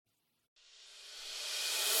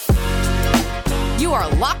You are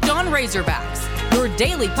Locked On Razorbacks, your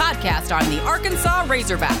daily podcast on the Arkansas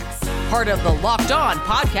Razorbacks, part of the Locked On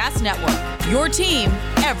Podcast Network, your team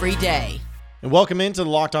every day. And welcome into the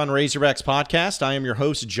Locked On Razorbacks podcast. I am your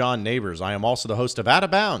host, John Neighbors. I am also the host of Out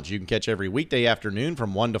of Bounds. You can catch every weekday afternoon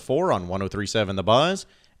from 1 to 4 on 103.7 The Buzz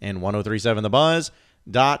and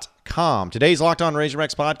 103.7thebuzz.com. Today's Locked On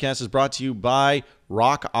Razorbacks podcast is brought to you by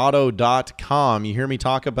rockauto.com. You hear me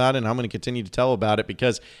talk about it, and I'm going to continue to tell about it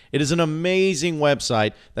because it is an amazing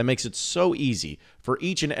website that makes it so easy for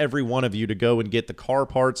each and every one of you to go and get the car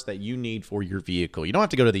parts that you need for your vehicle. You don't have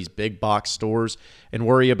to go to these big box stores and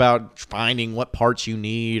worry about finding what parts you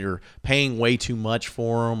need or paying way too much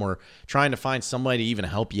for them or trying to find somebody to even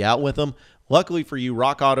help you out with them. Luckily for you,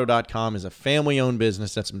 rockauto.com is a family-owned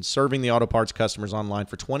business that's been serving the auto parts customers online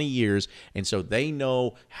for 20 years, and so they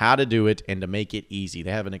know how to do it and to make it easy.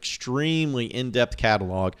 They have an extremely in-depth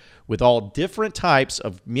catalog with all different types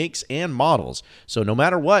of makes and models. So no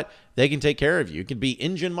matter what, they can take care of you. It could be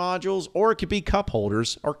engine modules, or it could be cup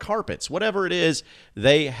holders or carpets. Whatever it is,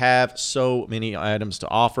 they have so many items to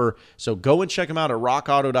offer. So go and check them out at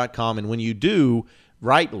rockauto.com, and when you do,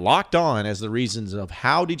 write Locked On as the reasons of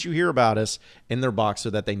how did you hear about us in their box so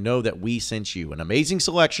that they know that we sent you. An amazing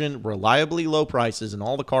selection, reliably low prices, and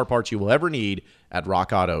all the car parts you will ever need at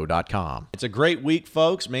rockauto.com. It's a great week,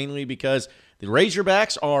 folks, mainly because the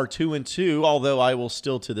Razorbacks are 2-2, although I will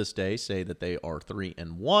still to this day say that they are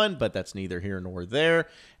 3-1, but that's neither here nor there.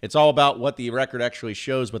 It's all about what the record actually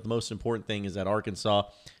shows, but the most important thing is that Arkansas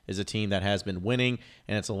is a team that has been winning,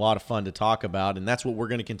 and it's a lot of fun to talk about, and that's what we're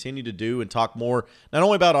going to continue to do and talk more, not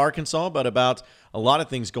only about Arkansas, but about a lot of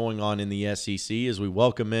things going on in the SEC as we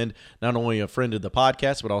welcome in not only a friend of the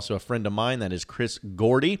podcast, but also a friend of mine, that is Chris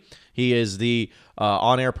Gordy. He is the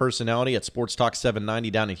on-air personality at Sports Talk 790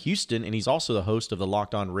 down in Houston, and he's also the host of the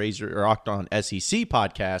Locked On SEC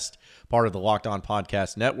podcast, part of the Locked On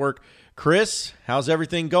Podcast Network. Chris, how's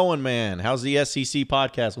everything going, man? How's the SEC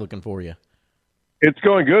podcast looking for you? It's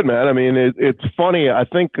going good, man. I mean, it's funny. I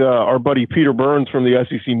think our buddy Peter Burns from the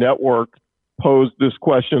SEC Network posed this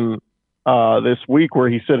question this week where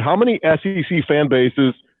he said, how many SEC fan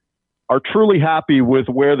bases are truly happy with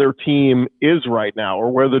where their team is right now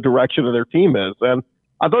or where the direction of their team is? And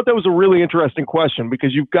I thought that was a really interesting question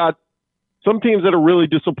because you've got some teams that are really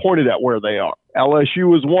disappointed at where they are.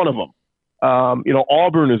 LSU is one of them.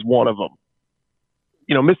 Auburn is one of them.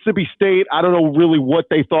 Mississippi State, I don't know really what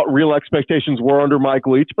they thought real expectations were under Mike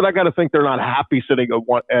Leach, but I got to think they're not happy sitting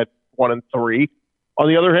at 1-3. On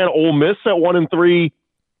the other hand, Ole Miss at 1-3,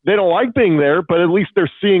 they don't like being there, but at least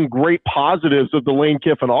they're seeing great positives of the Lane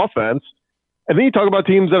Kiffin offense. And then you talk about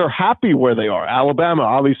teams that are happy where they are. Alabama,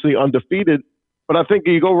 obviously undefeated, but I think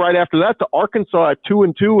you go right after that to Arkansas at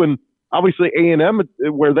 2-2, and obviously A&M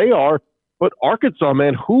where they are. But Arkansas,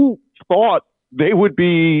 man, who thought they would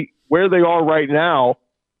be where they are right now?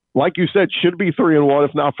 Like you said, should be 3-1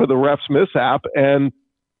 if not for the refs mishap. And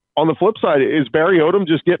on the flip side, is Barry Odom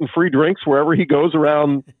just getting free drinks wherever he goes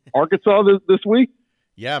around Arkansas this week?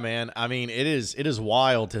 Yeah, man. I mean, it is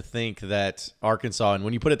wild to think that Arkansas, and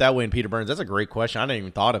when you put it that way in Peter Burns, that's a great question. I didn't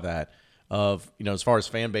even thought of that, as far as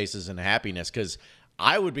fan bases and happiness, because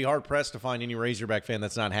I would be hard-pressed to find any Razorback fan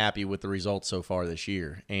that's not happy with the results so far this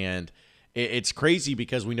year. And it's crazy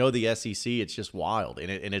because we know the SEC, it's just wild,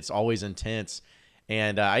 and it's always intense.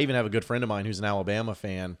 And I even have a good friend of mine who's an Alabama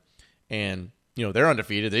fan, and they're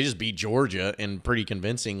undefeated. They just beat Georgia and pretty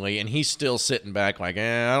convincingly, and he's still sitting back like,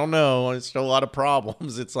 I don't know. It's still a lot of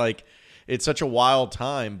problems. It's like it's such a wild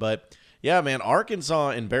time. But, yeah, man,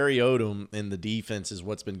 Arkansas and Barry Odom and the defense is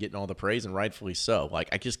what's been getting all the praise, and rightfully so. Like,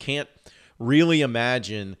 I just can't really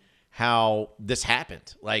imagine how this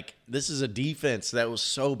happened. Like, this is a defense that was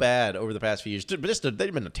so bad over the past few years. But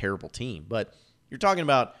they've been a terrible team. But you're talking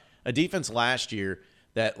about a defense last year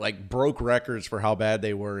that broke records for how bad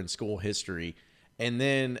they were in school history. And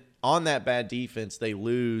then on that bad defense, they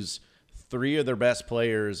lose three of their best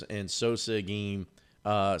players in Sosa Agim,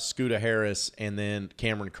 Scooter Harris, and then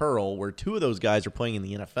Cameron Curl, where two of those guys are playing in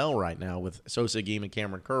the NFL right now with Sosa Agim and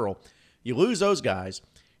Cameron Curl. You lose those guys.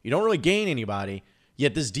 You don't really gain anybody,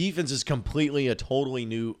 yet this defense is completely a totally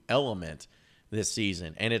new element this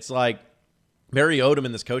season. And it's like Barry Odom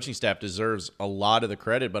and this coaching staff deserves a lot of the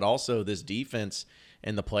credit, but also this defense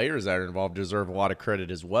and the players that are involved deserve a lot of credit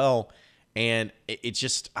as well. And it's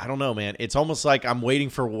just, I don't know, man. It's almost like I'm waiting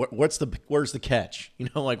for where's the catch?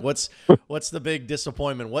 What's the big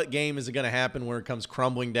disappointment? What game is it going to happen where it comes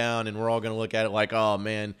crumbling down and we're all going to look at it like, oh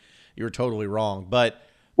man, you were totally wrong. But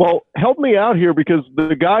well, help me out here because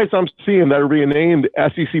the guys I'm seeing that are being named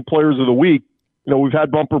SEC Players of the Week, we've had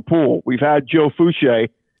Bumper Poole, we've had Joe Fouché,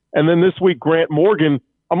 and then this week Grant Morgan.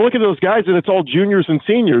 I'm looking at those guys, and it's all juniors and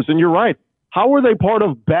seniors. And you're right. How were they part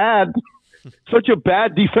of such a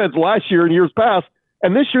bad defense last year and years past?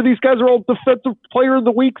 And this year, these guys are all defensive player of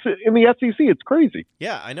the weeks in the SEC. It's crazy.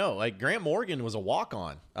 Yeah, I know. Like Grant Morgan was a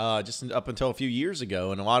walk-on just up until a few years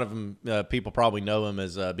ago, and a lot of them people probably know him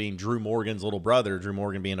as being Drew Morgan's little brother. Drew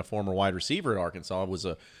Morgan, being a former wide receiver at Arkansas, was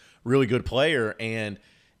a really good player. And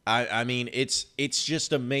I mean, it's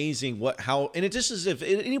just amazing and it's just as if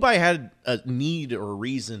anybody had a need or a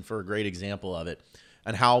reason for a great example of it.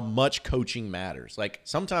 And how much coaching matters. Like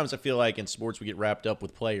sometimes I feel like in sports we get wrapped up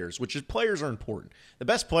with players, players are important. The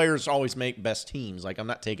best players always make best teams. Like I'm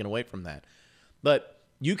not taking away from that. But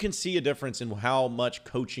you can see a difference in how much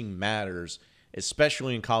coaching matters,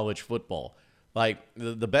 especially in college football. Like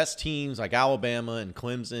the best teams like Alabama and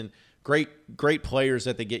Clemson, great players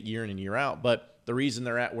that they get year in and year out. But the reason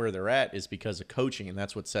they're at where they're at is because of coaching, and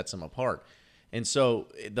that's what sets them apart. And so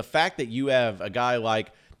the fact that you have a guy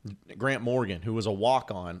like Grant Morgan, who was a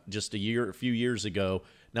walk-on just a few years ago,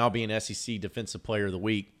 now being SEC Defensive Player of the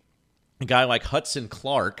Week. A guy like Hudson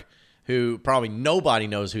Clark, who probably nobody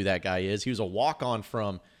knows who that guy is. He was a walk-on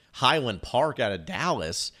from Highland Park out of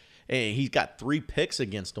Dallas. He's got 3 picks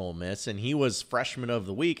against Ole Miss, and he was Freshman of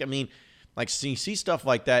the Week. I mean, like, so you see stuff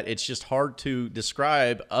like that, it's just hard to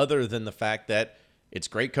describe other than the fact that it's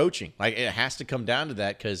great coaching. Like, it has to come down to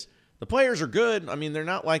that because the players are good. I mean, they're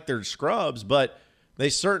not like they're scrubs, but they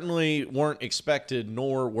certainly weren't expected,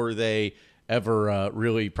 nor were they ever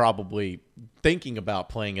really probably thinking about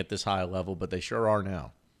playing at this high level, but they sure are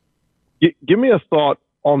now. Give me a thought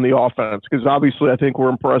on the offense, because obviously I think we're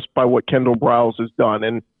impressed by what Kendall Briles has done.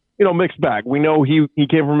 And, you know, mixed bag. We know he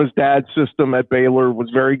came from his dad's system at Baylor, was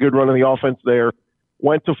very good running the offense there.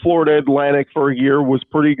 Went to Florida Atlantic for a year, was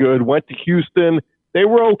pretty good. Went to Houston. They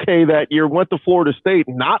were okay that year. Went to Florida State,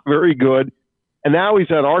 not very good. And now he's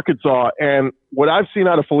at Arkansas. And what I've seen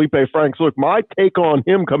out of Felipe Franks, look, my take on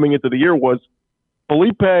him coming into the year was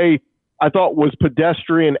Felipe, I thought, was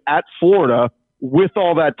pedestrian at Florida with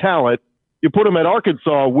all that talent. You put him at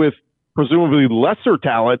Arkansas with presumably lesser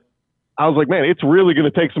talent. I was like, man, it's really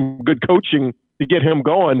going to take some good coaching to get him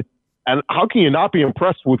going. And how can you not be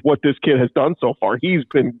impressed with what this kid has done so far? He's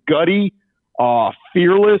been gutty,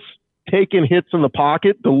 fearless, taking hits in the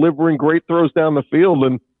pocket, delivering great throws down the field.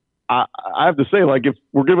 And I have to say, like, if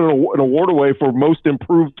we're giving an award away for most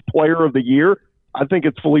improved player of the year, I think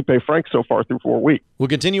it's Felipe Franks so far through 4 weeks. We'll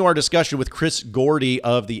continue our discussion with Chris Gordy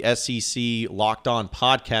of the SEC Locked On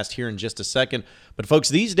podcast here in just a second. But, folks,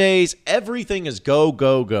 these days, everything is go,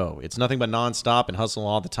 go, go. It's nothing but nonstop and hustle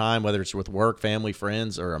all the time, whether it's with work, family,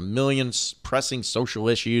 friends, or a million pressing social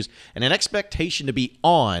issues, and an expectation to be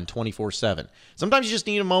on 24/7. Sometimes you just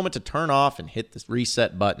need a moment to turn off and hit the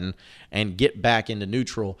reset button and get back into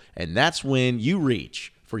neutral, and that's when you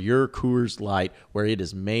reach for your Coors Light, where it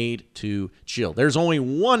is made to chill. There's only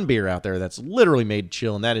one beer out there that's literally made to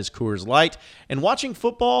chill, and that is Coors Light. And watching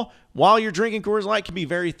football while you're drinking Coors Light can be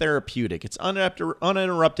very therapeutic. It's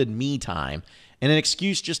uninterrupted me time and an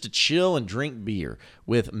excuse just to chill and drink beer.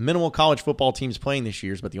 With minimal college football teams playing this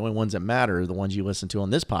year, but the only ones that matter are the ones you listen to on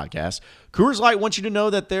this podcast, Coors Light wants you to know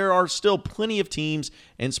that there are still plenty of teams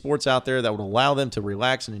and sports out there that would allow them to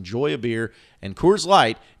relax and enjoy a beer, and Coors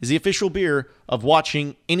Light is the official beer of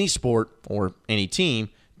watching any sport or any team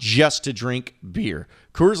just to drink beer.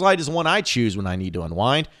 Coors Light is one I choose when I need to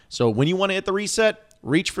unwind, so when you want to hit the reset,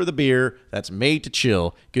 reach for the beer that's made to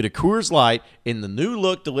chill. Get a Coors Light in the new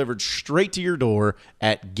look delivered straight to your door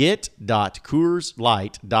at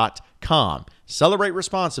get.coorslight.com. Celebrate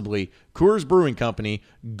responsibly. Coors Brewing Company,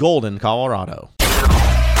 Golden, Colorado.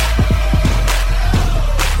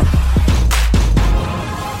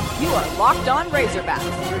 You are Locked On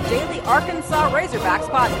Razorbacks, your daily Arkansas Razorbacks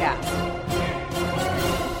podcast.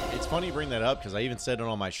 It's funny you bring that up because I even said it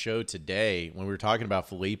on my show today when we were talking about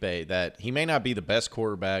Felipe that he may not be the best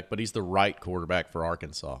quarterback, but he's the right quarterback for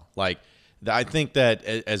Arkansas. Like, I think that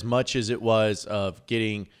as much as it was of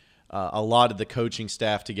getting a lot of the coaching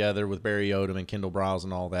staff together with Barry Odom and Kendall Briles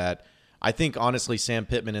and all that, I think honestly Sam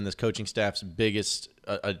Pittman and this coaching staff's biggest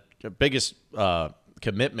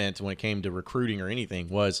commitment when it came to recruiting or anything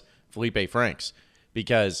was Felipe Franks,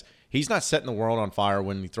 because he's not setting the world on fire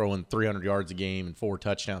when he's throwing 300 yards a game and 4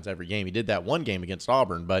 touchdowns every game. He did that one game against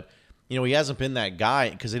Auburn, but he hasn't been that guy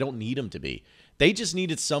because they don't need him to be. They just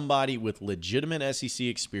needed somebody with legitimate SEC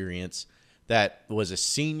experience that was a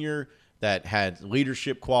senior, that had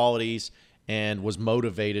leadership qualities, and was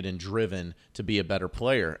motivated and driven to be a better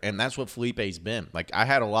player. And that's what Felipe's been. Like, I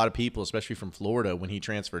had a lot of people, especially from Florida when he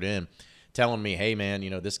transferred in, telling me, hey, man,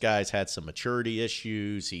 this guy's had some maturity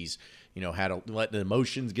issues. He's, had to let the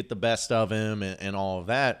emotions get the best of him and all of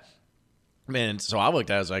that. Man, so I looked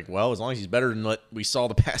at it, I was like, well, as long as he's better than what we saw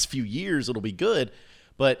the past few years, it'll be good.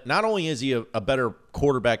 But not only is he a better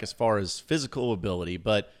quarterback as far as physical ability,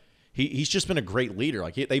 but he's just been a great leader.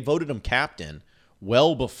 Like they voted him captain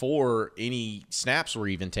well before any snaps were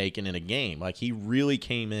even taken in a game. Like he really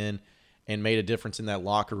came in and made a difference in that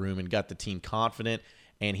locker room and got the team confident.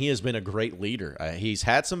 And he has been a great leader. He's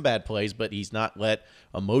had some bad plays, but he's not let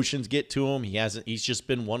emotions get to him. He's just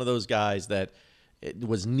been one of those guys that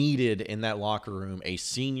was needed in that locker room, a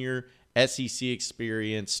senior SEC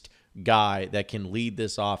experienced guy that can lead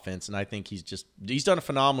this offense. And I think he's done a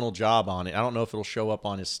phenomenal job on it. I don't know if it'll show up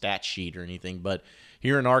on his stat sheet or anything, but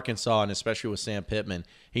here in Arkansas, and especially with Sam Pittman,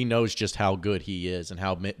 he knows just how good he is and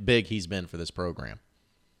how big he's been for this program.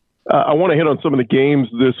 I want to hit on some of the games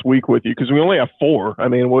this week with you because we only have 4. I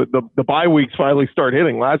mean, the bye weeks finally start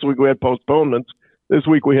hitting. Last week we had postponements. This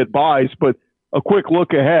week we hit byes. But a quick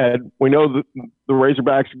look ahead, we know that the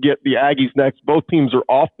Razorbacks get the Aggies next. Both teams are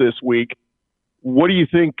off this week. What do you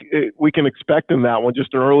think we can expect in that one?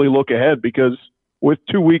 Just an early look ahead, because with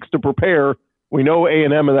 2 weeks to prepare, we know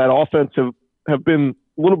A&M and that offense have been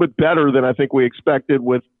a little bit better than I think we expected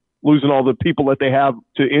with losing all the people that they have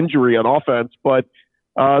to injury on offense. But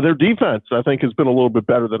their defense, I think, has been a little bit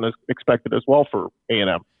better than expected as well for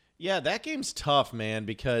A&M. Yeah, that game's tough, man,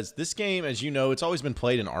 because this game, as you know, it's always been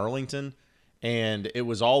played in Arlington, and it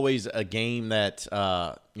was always a game that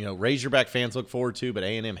Razorback fans look forward to, but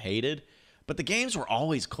A&M hated. But the games were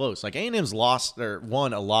always close. Like A&M's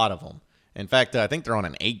won a lot of them. In fact, I think they're on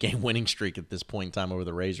an 8-game winning streak at this point in time over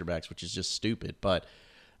the Razorbacks, which is just stupid. But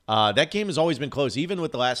that game has always been close, even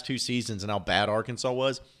with the last 2 seasons and how bad Arkansas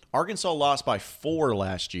was. Arkansas lost by 4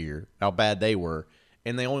 last year, how bad they were,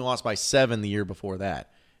 and they only lost by 7 the year before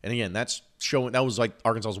that. And again, that was like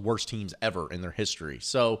Arkansas's worst teams ever in their history.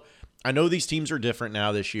 So I know these teams are different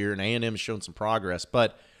now this year, and A&M has shown some progress,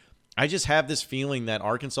 but I just have this feeling that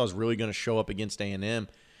Arkansas is really going to show up against A&M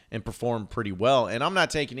and perform pretty well. And I'm not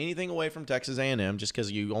taking anything away from Texas A&M just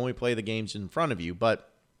because you only play the games in front of you, but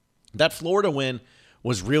that Florida win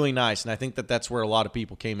was really nice, and I think that that's where a lot of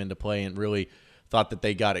people came into play and really thought that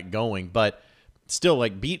they got it going. But still,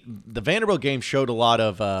 the Vanderbilt game showed a lot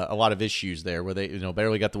of issues there where they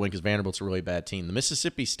barely got the win because Vanderbilt's a really bad team. The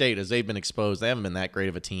Mississippi State, as they've been exposed, they haven't been that great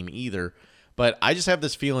of a team either. But I just have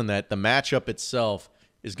this feeling that the matchup itself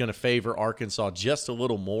is going to favor Arkansas just a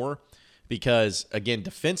little more because, again,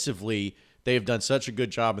 defensively, they've done such a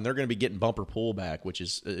good job, and they're going to be getting Bumper Poole back, which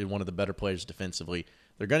is one of the better players defensively.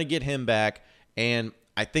 They're going to get him back, and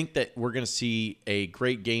I think that we're going to see a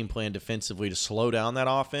great game plan defensively to slow down that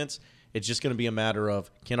offense. It's just going to be a matter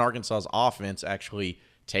of, can Arkansas's offense actually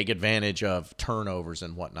take advantage of turnovers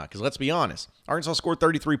and whatnot? Because let's be honest, Arkansas scored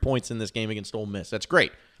 33 points in this game against Ole Miss. That's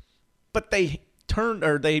great. But they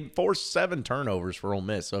forced 7 turnovers for Ole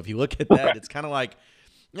Miss. So if you look at that, it's kind of like,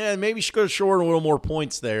 maybe you should have scored a little more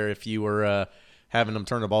points there if you were having them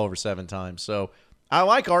turn the ball over 7 times. So I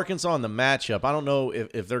like Arkansas in the matchup. I don't know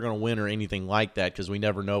if they're going to win or anything like that because we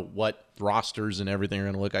never know what rosters and everything are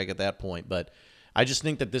going to look like at that point. But I just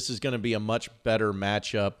think that this is going to be a much better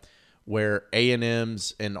matchup where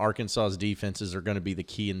A&M's and Arkansas's defenses are going to be the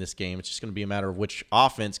key in this game. It's just going to be a matter of which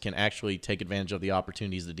offense can actually take advantage of the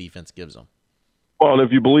opportunities the defense gives them. Well, and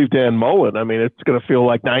if you believe Dan Mullen, I mean, it's going to feel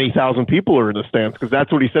like 90,000 people are in the stands because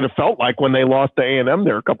that's what he said it felt like when they lost to A&M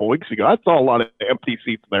there a couple of weeks ago. I saw a lot of empty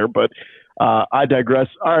seats there, but I digress.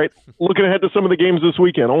 All right, looking ahead to some of the games this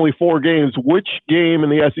weekend, only 4 games. Which game in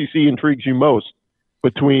the SEC intrigues you most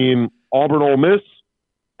between Auburn, Ole Miss,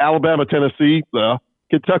 Alabama, Tennessee,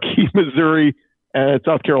 Kentucky, Missouri, and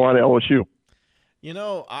South Carolina, LSU?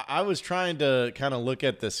 I was trying to kind of look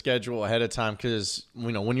at the schedule ahead of time because,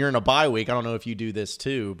 when you're in a bye week, I don't know if you do this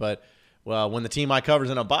too, but when the team I cover is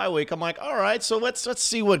in a bye week, I'm like, all right, so let's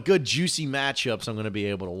see what good juicy matchups I'm going to be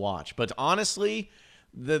able to watch. But honestly,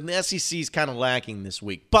 the SEC is kind of lacking this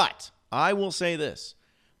week. But I will say this.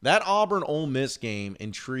 That Auburn-Ole Miss game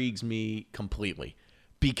intrigues me completely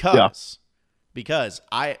because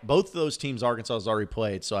both of those teams Arkansas has already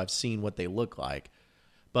played, so I've seen what they look like.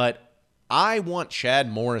 But I want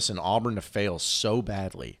Chad Morris and Auburn to fail so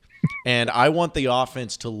badly. And I want the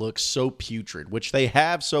offense to look so putrid, which they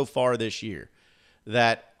have so far this year,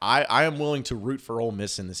 that I am willing to root for Ole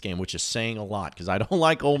Miss in this game, which is saying a lot because I don't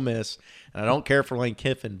like Ole Miss and I don't care for Lane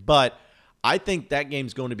Kiffin. But I think that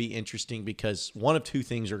game's going to be interesting because one of 2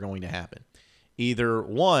 things are going to happen. Either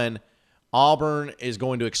one, Auburn is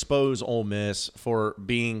going to expose Ole Miss for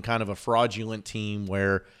being kind of a fraudulent team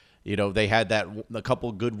where, they had a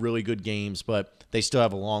couple really good games, but they still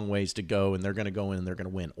have a long ways to go, and they're going to go in and they're going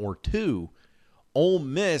to win. Or 2, Ole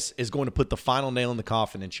Miss is going to put the final nail in the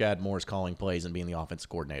coffin in Chad Morris calling plays and being the offensive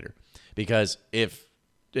coordinator. Because if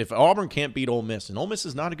Auburn can't beat Ole Miss, and Ole Miss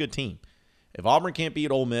is not a good team, if Auburn can't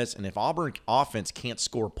beat Ole Miss, and if Auburn offense can't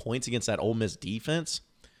score points against that Ole Miss defense,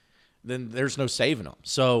 then there's no saving them.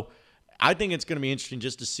 So I think it's going to be interesting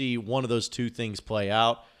just to see one of those two things play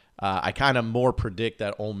out. I kind of more predict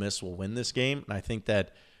that Ole Miss will win this game, and I think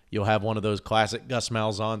that you'll have one of those classic Gus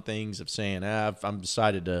Malzahn things of saying, I'm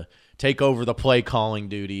decided to take over the play calling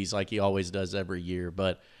duties like he always does every year.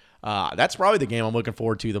 But that's probably the game I'm looking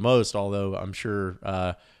forward to the most, although I'm sure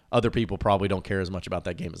other people probably don't care as much about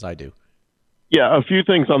that game as I do. Yeah, a few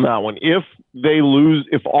things on that one. If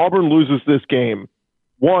Auburn loses this game,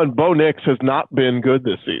 one, Bo Nix has not been good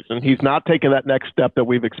this season. He's not taken that next step that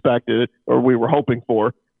we've expected or we were hoping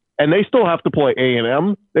for. And they still have to play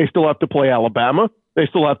A&M. They still have to play Alabama. They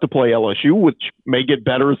still have to play LSU, which may get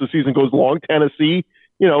better as the season goes along. Tennessee,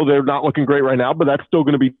 they're not looking great right now, but that's still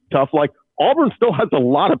going to be tough. Like, Auburn still has a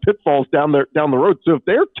lot of pitfalls down the road. So if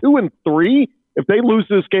they're 2-3, if they lose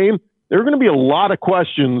this game, there are going to be a lot of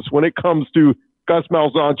questions when it comes to Gus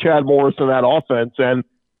Malzahn, Chad Morris, and that offense. And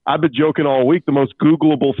I've been joking all week. The most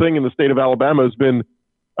Googleable thing in the state of Alabama has been,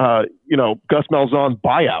 Gus Malzahn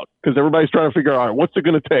buyout, because everybody's trying to figure out, all right, what's it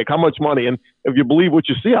going to take? How much money? And if you believe what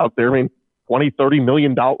you see out there, I mean, $20-30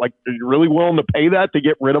 million, like, are you really willing to pay that to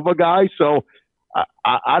get rid of a guy? So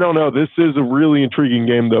I don't know. This is a really intriguing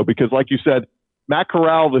game, though, because like you said, Matt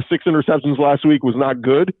Corral, the 6 interceptions last week was not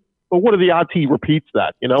good. But what are the odds he repeats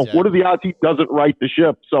that? Exactly. What are the odds he doesn't right the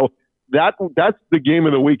ship? So that's the game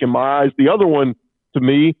of the week in my eyes. The other one, to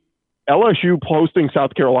me, LSU hosting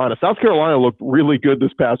South Carolina. South Carolina looked really good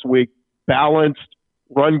this past week. Balanced,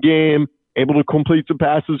 run game, able to complete some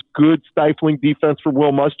passes, good stifling defense for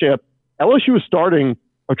Will Muschamp. LSU is starting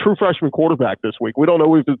a true freshman quarterback this week. We don't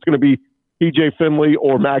know if it's going to be TJ Finley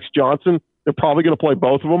or Max Johnson. They're probably going to play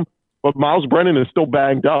both of them. But Miles Brennan is still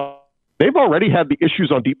banged up. They've already had the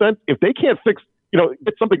issues on defense. If they can't fix,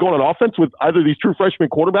 get something going on offense with either of these true freshman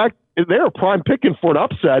quarterbacks, they're a prime picking for an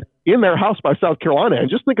upset in their house by South Carolina.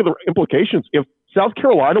 And just think of the implications. If South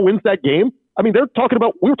Carolina wins that game, I mean, we were talking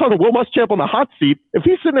Will Muschamp on the hot seat. If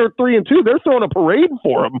he's sitting there at 3-2, they're throwing a parade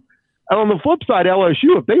for him. And on the flip side,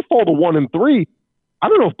 LSU, if they fall to 1-3, I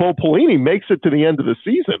don't know if Bo Pelini makes it to the end of the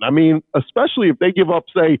season. I mean, especially if they give up,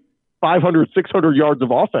 say, 500, 600 yards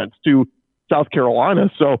of offense to South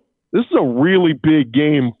Carolina. So this is a really big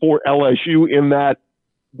game for LSU in that,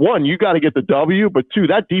 one, you got to get the W, but two,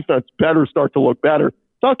 that defense better start to look better.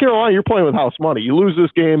 South Carolina, you're playing with house money. You lose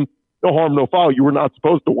this game, no harm, no foul. You were not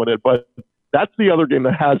supposed to win it, but that's the other game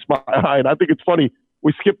that has my eye. And I think it's funny,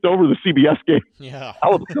 we skipped over the CBS game. Yeah.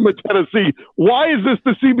 Alabama, Tennessee. Why is this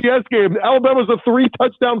the CBS game? Alabama's a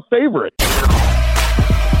 3-touchdown favorite.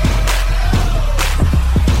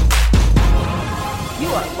 You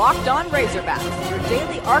are Locked On Razorbacks, your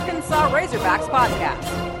daily Arkansas Razorbacks podcast.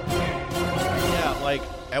 Yeah, like,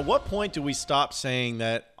 at what point do we stop saying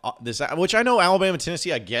that this, which I know Alabama,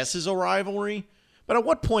 Tennessee, I guess is a rivalry, but at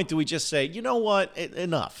what point do we just say, you know what,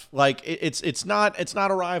 enough? Like, it's not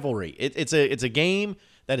a rivalry. It's a game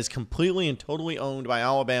that is completely and totally owned by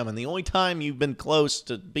Alabama, and the only time you've been close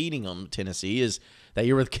to beating them, Tennessee, is that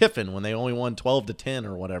year with Kiffin when they only won 12-10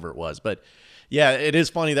 or whatever it was. But yeah, it is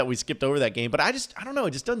funny that we skipped over that game, but I don't know.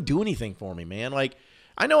 It just doesn't do anything for me, man. Like,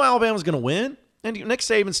 I know Alabama's going to win, and Nick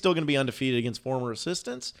Saban's still going to be undefeated against former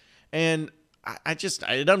assistants, and I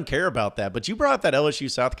don't care about that. But you brought up that LSU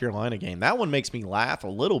South Carolina game. That one makes me laugh a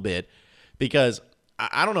little bit because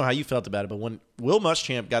I don't know how you felt about it, but when Will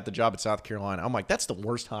Muschamp got the job at South Carolina, I'm like, that's the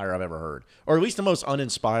worst hire I've ever heard, or at least the most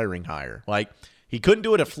uninspiring hire. Like, he couldn't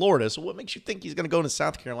do it at Florida, so what makes you think he's going to go to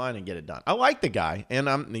South Carolina and get it done? I like the guy,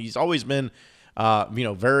 and he's always been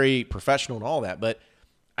very professional and all that, but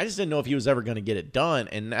I just didn't know if he was ever going to get it done.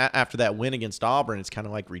 And after that win against Auburn, it's kind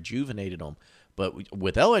of like rejuvenated him. But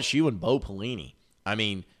with LSU and Bo Pelini, I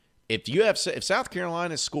mean, if South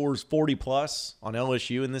Carolina scores 40+ on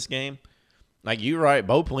LSU in this game, like, you're right,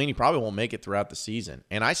 Bo Pelini probably won't make it throughout the season.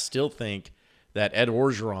 And I still think that Ed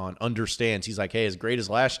Orgeron understands. He's like, hey, as great as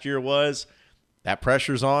last year was, that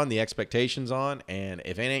pressure's on, the expectation's on, and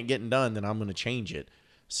if it ain't getting done, then I'm going to change it.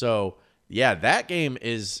 So yeah, that game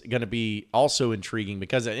is going to be also intriguing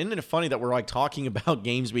because isn't it funny that we're like talking about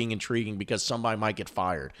games being intriguing because somebody might get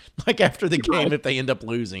fired like after the game if they end up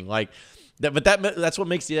losing like that. But that's what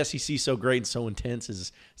makes the SEC so great and so intense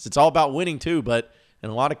is it's all about winning too, but in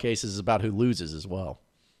a lot of cases it's about who loses as well.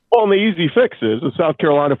 Well, and the easy fix is if South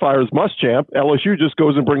Carolina fires Muschamp, LSU just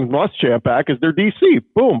goes and brings Muschamp back as their DC.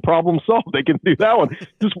 Boom, problem solved. They can do that one.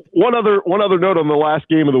 Just one other note on the last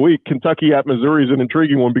game of the week. Kentucky at Missouri is an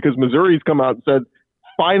intriguing one because Missouri's come out and said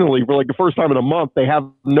finally, for like the first time in a month, they have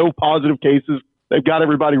no positive cases. They've got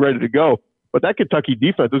everybody ready to go. But that Kentucky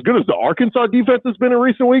defense, as good as the Arkansas defense has been in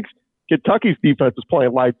recent weeks, Kentucky's defense is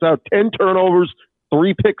playing lights out. 10 turnovers,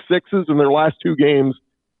 3 pick sixes in their last 2 games.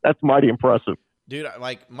 That's mighty impressive. Dude,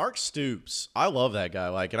 like Mark Stoops, I love that guy.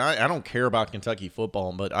 Like, and I don't care about Kentucky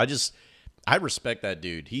football, but I respect that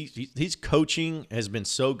dude. He's coaching has been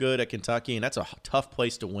so good at Kentucky, and that's a tough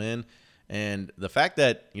place to win. And the fact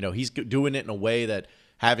that, you know, he's doing it in a way that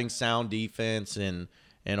having sound defense and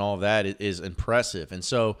all of that is impressive. And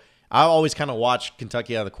so I always kind of watch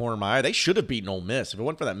Kentucky out of the corner of my eye. They should have beaten Ole Miss. If it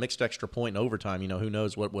wasn't for that mixed extra point in overtime, you know, who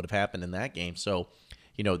knows what would have happened in that game. So,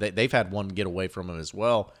 you know, they've had one get away from them as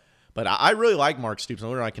well. But I really like Mark Stoops. I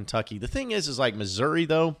really like Kentucky. The thing is like Missouri,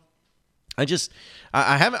 though,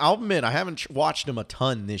 I'll admit I haven't watched them a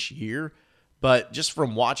ton this year. But just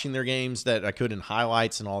from watching their games that I could in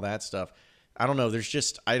highlights and all that stuff, I don't know.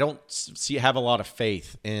 I don't have a lot of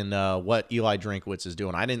faith in what Eli Drinkwitz is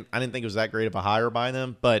doing. I didn't think it was that great of a hire by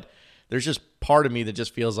them, but there's just part of me that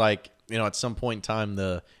just feels like, you know, at some point in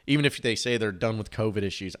time, even if they say they're done with COVID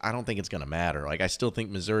issues, I don't think it's going to matter. Like, I still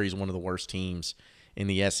think Missouri is one of the worst teams in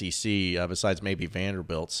the SEC, besides maybe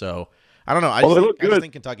Vanderbilt. So I don't know. I just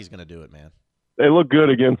think Kentucky's going to do it, man. They look good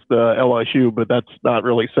against LSU, but that's not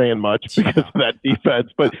really saying much because of that defense.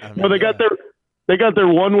 But they got their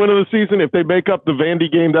one win of the season. If they make up the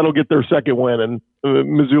Vandy game, that'll get their second win, and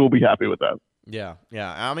Mizzou will be happy with that. Yeah.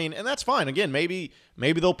 I mean, and that's fine. Again, maybe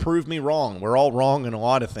they'll prove me wrong. We're all wrong in a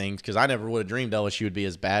lot of things because I never would have dreamed LSU would be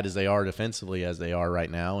as bad as they are defensively as they are right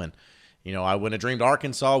now. And, you know, I wouldn't have dreamed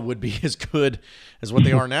Arkansas would be as good as what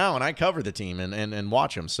they are now, and I cover the team and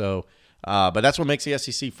watch them. So, but that's what makes the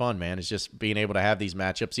SEC fun, man, is just being able to have these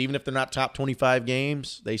matchups. Even if they're not top 25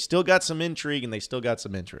 games, they still got some intrigue and they still got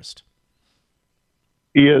some interest.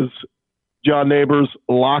 He is John Neighbors,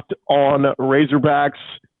 Locked On Razorbacks,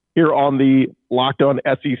 here on the Locked On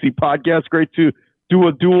SEC podcast. Great to do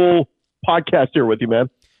a dual podcast here with you, man.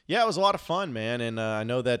 Yeah, it was a lot of fun, man, and I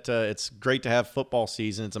know that it's great to have football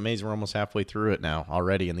season. It's amazing we're almost halfway through it now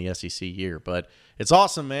already in the SEC year, but it's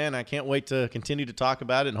awesome, man. I can't wait to continue to talk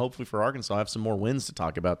about it, and hopefully for Arkansas, I have some more wins to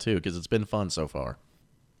talk about too, because it's been fun so far.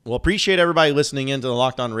 Well, appreciate everybody listening in to the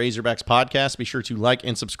Locked On Razorbacks podcast. Be sure to like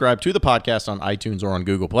and subscribe to the podcast on iTunes or on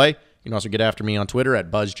Google Play. You can also get after me on Twitter at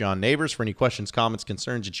BuzzJohnNeighbors for any questions, comments,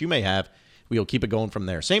 concerns that you may have. We'll keep it going from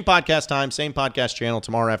there. Same podcast time, same podcast channel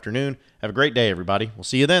tomorrow afternoon. Have a great day, everybody. We'll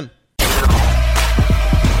see you then.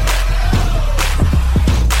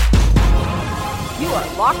 You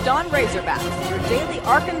are Locked On Razorbacks, your daily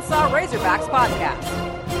Arkansas Razorbacks podcast.